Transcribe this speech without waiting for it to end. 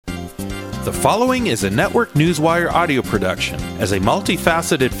The following is a Network Newswire audio production. As a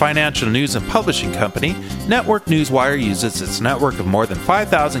multifaceted financial news and publishing company, Network Newswire uses its network of more than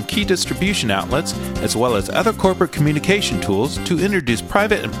 5,000 key distribution outlets, as well as other corporate communication tools, to introduce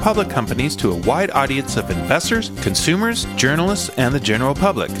private and public companies to a wide audience of investors, consumers, journalists, and the general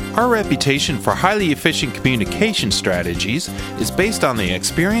public. Our reputation for highly efficient communication strategies is based on the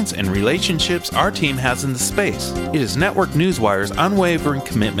experience and relationships our team has in the space. It is Network Newswire's unwavering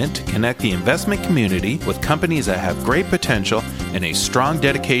commitment to connect the investment community with companies that have great potential and a strong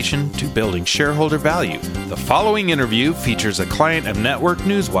dedication to building shareholder value. The following interview features a client of Network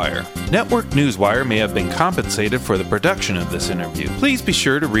Newswire. Network Newswire may have been compensated for the production of this interview. Please be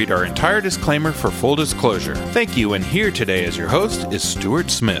sure to read our entire disclaimer for full disclosure. Thank you, and here today as your host is Stuart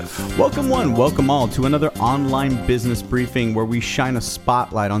Smith. Welcome one, welcome all to another online business briefing where we shine a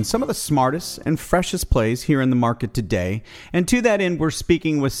spotlight on some of the smartest and freshest plays here in the market today. And to that end, we're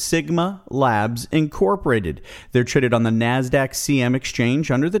speaking with Sigma Labs Incorporated. They're traded on the NASDAQ CM exchange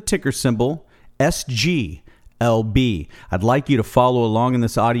under the ticker symbol SGLB. I'd like you to follow along in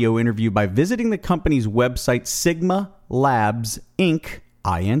this audio interview by visiting the company's website, Sigma Labs Inc.,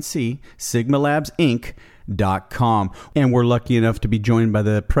 INC, sigmalabsinc.com. And we're lucky enough to be joined by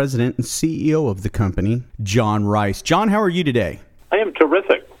the president and CEO of the company, John Rice. John, how are you today? I am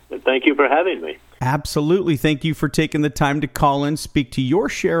terrific. Thank you for having me. Absolutely. Thank you for taking the time to call in, speak to your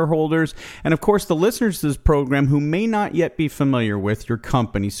shareholders, and of course the listeners to this program who may not yet be familiar with your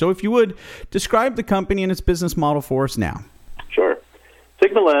company. So if you would, describe the company and its business model for us now. Sure.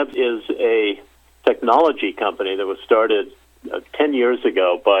 Sigma Labs is a technology company that was started 10 years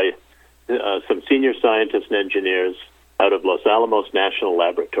ago by some senior scientists and engineers out of Los Alamos National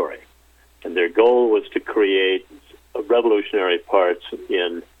Laboratory. And their goal was to create revolutionary parts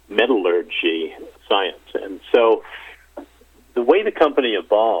in metallurgy science. And so the way the company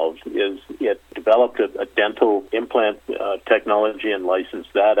evolved is it developed a dental implant technology and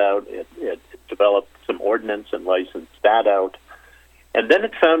licensed that out. It developed some ordnance and licensed that out. And then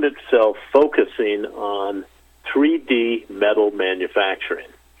it found itself focusing on 3D metal manufacturing.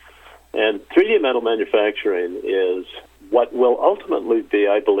 And 3D metal manufacturing is what will ultimately be,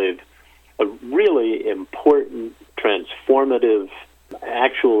 I believe, a really important, transformative,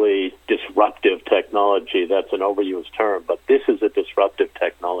 actually disruptive technology. That's an overused term, but this is a disruptive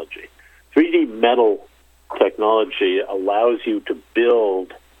technology. 3D metal technology allows you to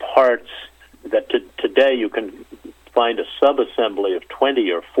build parts that today you can find a subassembly of 20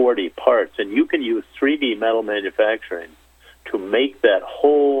 or 40 parts, and you can use 3D metal manufacturing to make that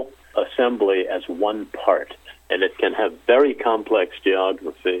whole assembly as one part. And it can have very complex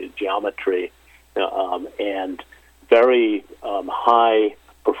geometry, and very high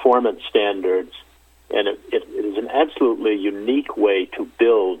performance standards, and it is an absolutely unique way to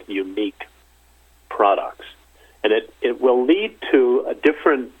build unique products. And it will lead to a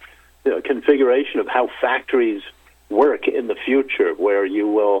different configuration of how factories work in the future, where you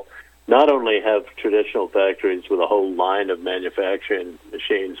will not only have traditional factories with a whole line of manufacturing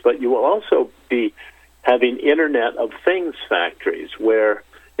machines, but you will also be having Internet of Things factories, where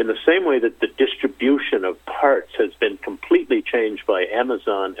in the same way that the distribution of parts has been completely changed by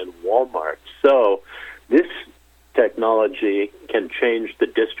Amazon and Walmart, so this technology can change the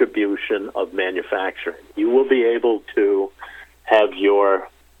distribution of manufacturing. You will be able to have your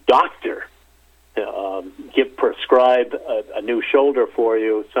doctor prescribe a new shoulder for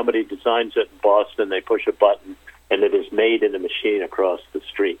you. Somebody designs it in Boston, they push a button, and it is made in a machine across the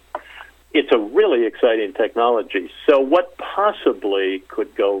street. It's a really exciting technology. So what possibly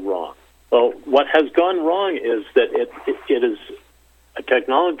could go wrong? Well, what has gone wrong is that it is a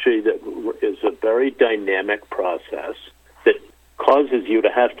technology that is a very dynamic process that causes you to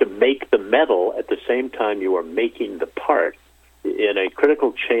have to make the metal at the same time you are making the part in a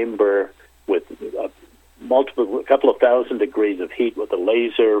critical chamber with a couple of thousand degrees of heat with a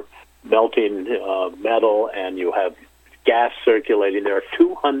laser melting metal, and you have gas circulating. There are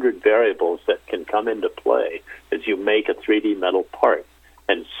 200 variables that can come into play as you make a 3D metal part.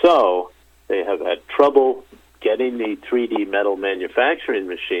 And so they have had trouble getting the 3D metal manufacturing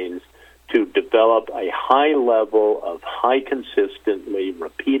machines to develop a high level of high consistently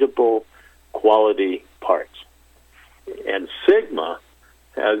repeatable quality parts. And Sigma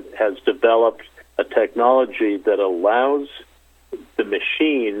has developed a technology that allows the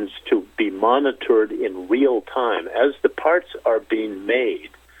machines to be monitored in real time. As the parts are being made,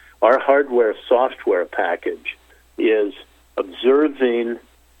 our hardware-software package is observing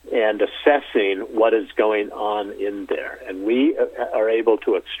and assessing what is going on in there. And we are able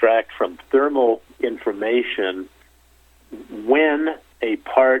to extract from thermal information when a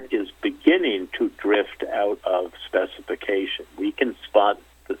part is beginning to drift out of specification, we can spot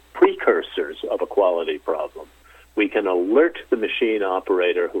the precursors of a quality problem. We can alert the machine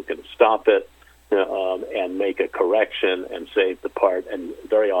operator who can stop it and make a correction and save the part, and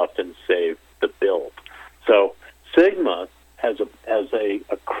very often save the build. So Sigma has a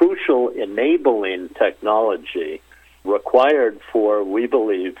crucial enabling technology required for, we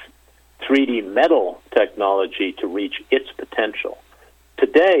believe, 3D metal technology to reach its potential.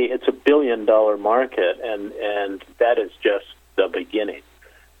 Today, it's a $1 billion market, and that is just the beginning.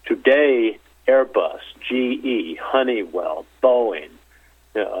 Today, Airbus, GE, Honeywell, Boeing,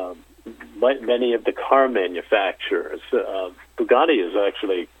 many of the car manufacturers, Bugatti is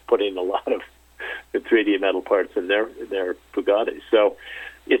actually putting a lot of the 3D metal parts in their Bugattis. So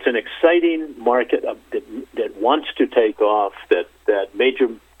it's an exciting market that wants to take off, that major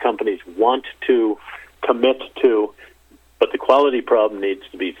companies want to commit to, but the quality problem needs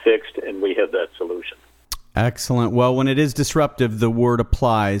to be fixed, and we have that solution. Excellent. Well, when it is disruptive, the word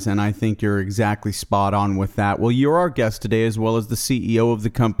applies, and I think you're exactly spot on with that. Well, you're our guest today, as well as the CEO of the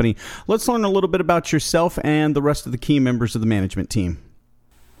company. Let's learn a little bit about yourself and the rest of the key members of the management team.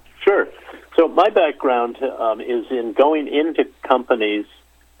 Sure. So my background is in going into companies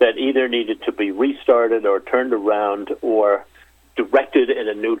that either needed to be restarted or turned around or directed in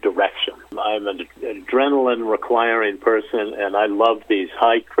a new direction. I'm an adrenaline-requiring person, and I love these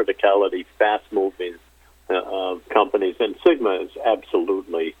high-criticality, fast-moving companies, and Sigma is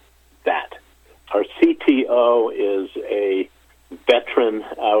absolutely that. Our CTO is a veteran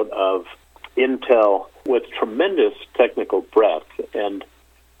out of Intel with tremendous technical breadth, and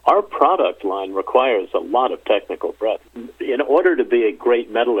our product line requires a lot of technical breadth. In order to be a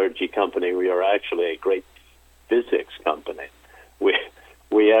great metallurgy company, we are actually a great physics company.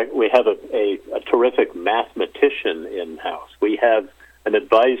 We have a terrific mathematician in-house. We have an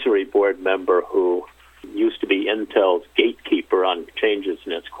advisory board member who used to be Intel's gatekeeper on changes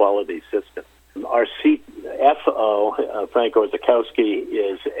in its quality system. Our CFO, Frank Orzechowski,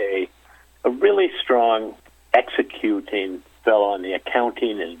 is a really strong executing fellow on the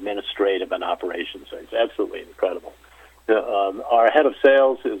accounting and administrative and operations side. It's absolutely incredible. Our head of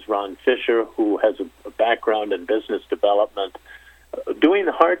sales is Ron Fisher, who has a background in business development, doing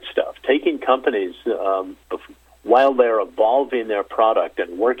the hard stuff, taking companies while they're evolving their product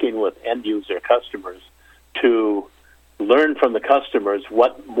and working with end-user customers to learn from the customers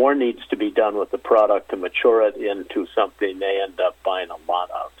what more needs to be done with the product to mature it into something they end up buying a lot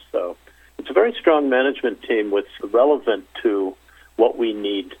of. So it's a very strong management team with relevant to what we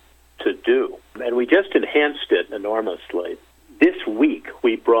need to do. And we just enhanced it enormously. This week,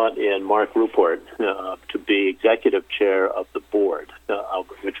 we brought in Mark Ruport to be executive chair of the board,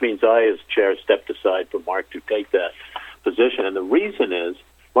 which means I, as chair, stepped aside for Mark to take that position. And the reason is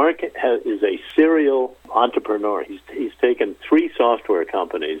Mark is a serial entrepreneur. He's taken 3 software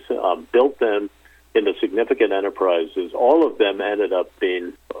companies, built them into significant enterprises. All of them ended up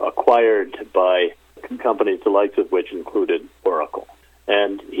being acquired by companies the likes of which included Oracle.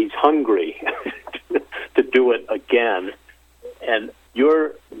 And he's hungry to do it again. And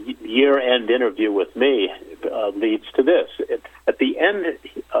your year-end interview with me leads to this. At the end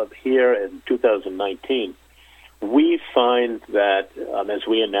of here in 2019, we find that, as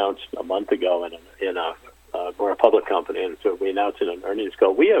we announced a month ago we're a public company, and so we announced in an earnings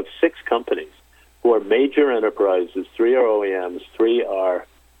call, we have 6 companies who are major enterprises, 3 are OEMs, 3 are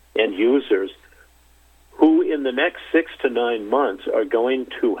end users, who in the next 6 to 9 months are going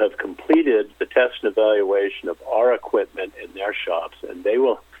to have completed the test and evaluation of our equipment in their shops, and they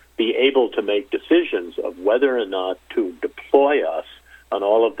will be able to make decisions of whether or not to deploy us on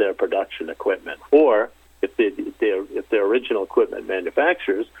all of their production equipment. Or if they're original equipment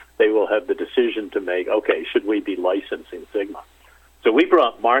manufacturers, they will have the decision to make, okay, should we be licensing Sigma? So we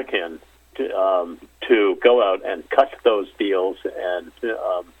brought Mark in to go out and cut those deals and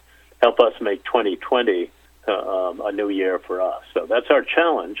help us make 2020 a new year for us. So that's our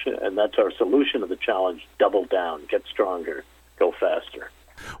challenge, and that's our solution to the challenge: double down, get stronger, go faster.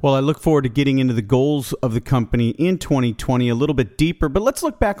 Well, I look forward to getting into the goals of the company in 2020 a little bit deeper, but let's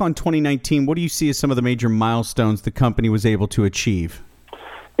look back on 2019. What do you see as some of the major milestones the company was able to achieve?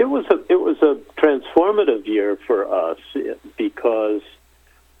 It was a transformative year for us because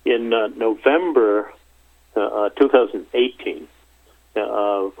in November 2018,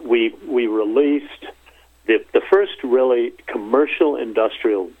 we released the first really commercial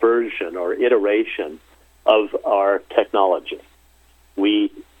industrial version or iteration of our technology.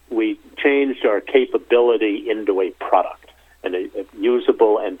 We changed our capability into a product, and a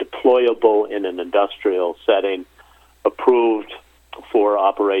usable and deployable in an industrial setting, approved for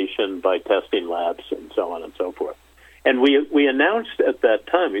operation by testing labs and so on and so forth. And we announced at that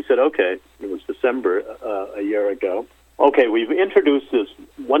time, we said, okay, it was December a year ago, okay, we've introduced this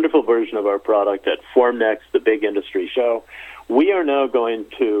wonderful version of our product at Formnext, the big industry show. We are now going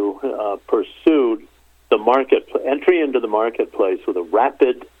to pursue the entry into the marketplace with a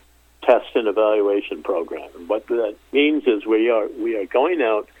rapid test and evaluation program. And what that means is we are going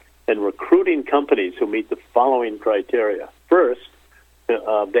out and recruiting companies who meet the following criteria. First,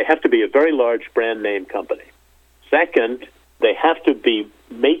 they have to be a very large brand name company. Second, they have to be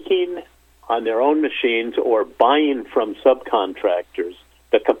making on their own machines or buying from subcontractors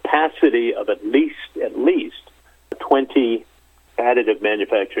the capacity of at least 20 additive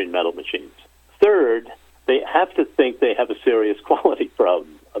manufacturing metal machines. Third, they have to think they have a serious quality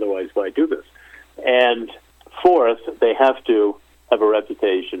problem. Otherwise, why do this? And fourth, they have to have a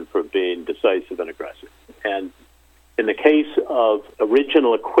reputation for being decisive and aggressive. And in the case of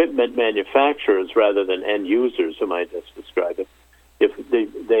original equipment manufacturers rather than end users, whom I just described it, if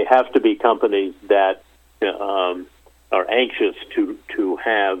they have to be companies that are anxious to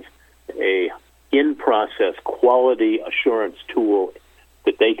have a in-process quality assurance tool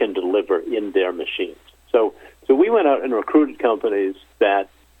that they can deliver in their machines. So we went out and recruited companies that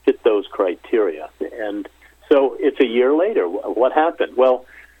fit those criteria. And so it's a year later. What happened? Well,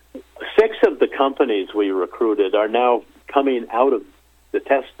 6 of the companies we recruited are now coming out of the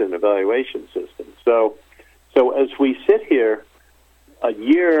test and evaluation system. So as we sit here a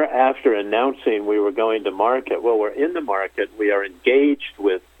year after announcing we were going to market, well, we're in the market. We are engaged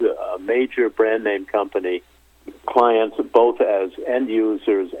with a major brand name company clients, both as end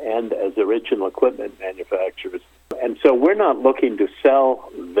users and as original equipment manufacturers. And so we're not looking to sell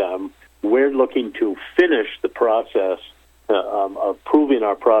them. We're looking to finish the process of proving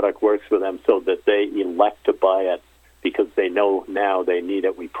our product works for them so that they elect to buy it because they know now they need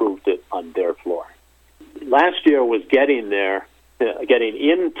it. We proved it on their floor. Last year was getting there, getting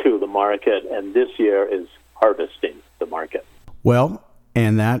into the market, and this year is harvesting the market. Well,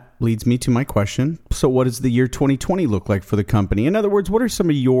 and that leads me to my question. So what does the year 2020 look like for the company? In other words, what are some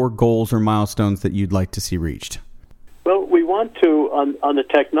of your goals or milestones that you'd like to see reached? Well, we want to, on the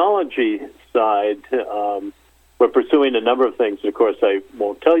technology side, we're pursuing a number of things, of course, I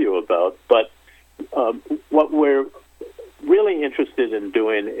won't tell you about, but what we're really interested in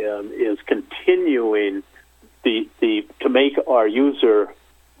doing is continuing to make our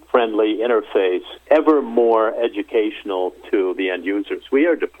user-friendly interface ever more educational to the end users. We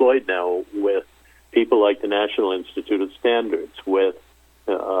are deployed now with people like the National Institute of Standards, with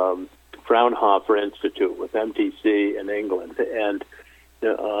Fraunhofer Institute, with MTC in England, and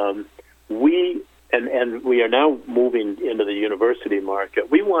we are now moving into the university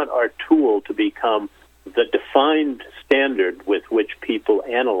market. We want our tool to become the defined standard with which people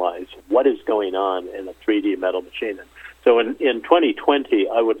analyze what is going on in a 3D metal machine. So in 2020,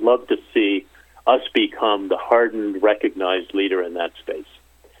 I would love to see us become the hardened, recognized leader in that space.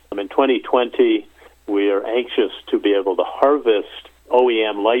 In 2020, we are anxious to be able to harvest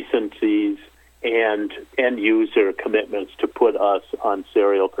OEM licensees and end-user commitments to put us on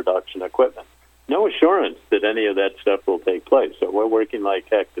serial production equipment. No assurance that any of that stuff will take place. So we're working like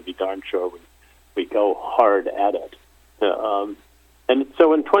heck to be darn sure we go hard at it. And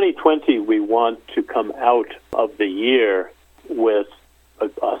so in 2020, we want to come out of the year with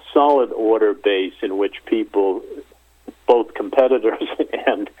a solid order base in which people, both competitors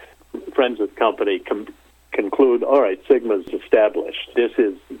and friends of the company, conclude, all right, Sigma's established. This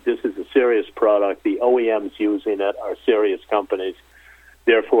is a serious product. The OEMs using it are serious companies.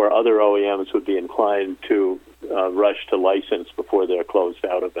 Therefore, other OEMs would be inclined to rush to license before they're closed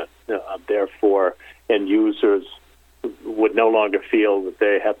out of it. Therefore, end users would no longer feel that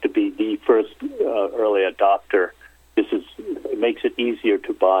they have to be the first early adopter. It makes it easier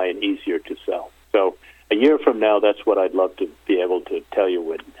to buy and easier to sell. So a year from now, that's what I'd love to be able to tell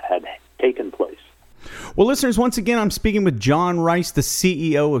you had taken place. Well, listeners, once again, I'm speaking with John Rice, the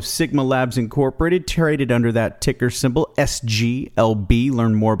CEO of Sigma Labs Incorporated, traded under that ticker symbol SGLB.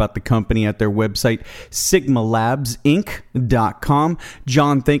 Learn more about the company at their website, sigmalabsinc.com.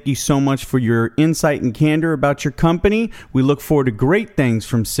 John, thank you so much for your insight and candor about your company. We look forward to great things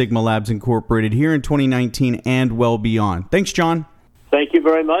from Sigma Labs Incorporated here in 2019 and well beyond. Thanks, John. Thank you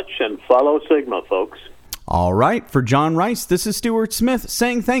very much, and follow Sigma, folks. All right, for John Rice, this is Stuart Smith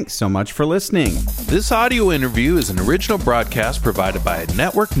saying thanks so much for listening. This audio interview is an original broadcast provided by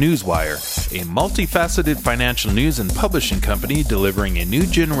Network Newswire. a multifaceted financial news and publishing company delivering a new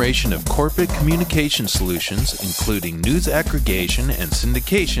generation of corporate communication solutions, including news aggregation and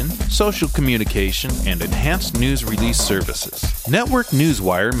syndication, social communication, and enhanced news release services. Network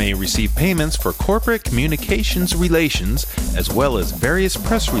Newswire may receive payments for corporate communications relations, as well as various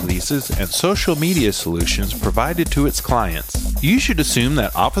press releases and social media solutions provided to its clients. You should assume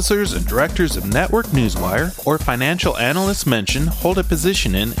that officers and directors of Network Newswire or financial analysts mentioned hold a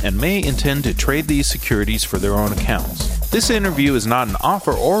position in and may intend to trade these securities for their own accounts. This interview is not an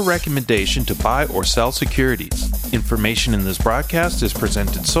offer or recommendation to buy or sell securities. Information in this broadcast is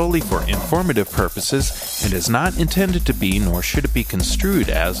presented solely for informative purposes and is not intended to be, nor should it be construed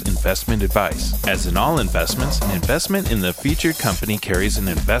as, investment advice. As in all investments, an investment in the featured company carries an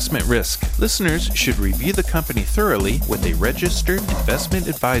investment risk. Listeners should review the company thoroughly with a registered investment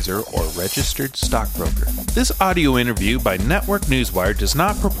advisor or registered stockbroker. This audio interview by Network Newswire does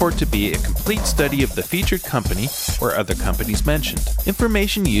not purport to be a complete study of the featured company or other companies mentioned.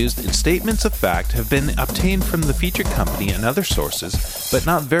 Information used in statements of fact have been obtained from the featured company and other sources, but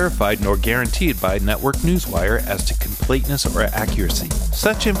not verified nor guaranteed by Network Newswire as to completeness or accuracy.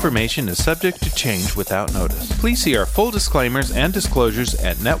 Such information is subject to change without notice. Please see our full disclaimers and disclosures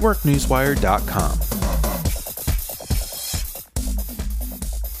at networknewswire.com.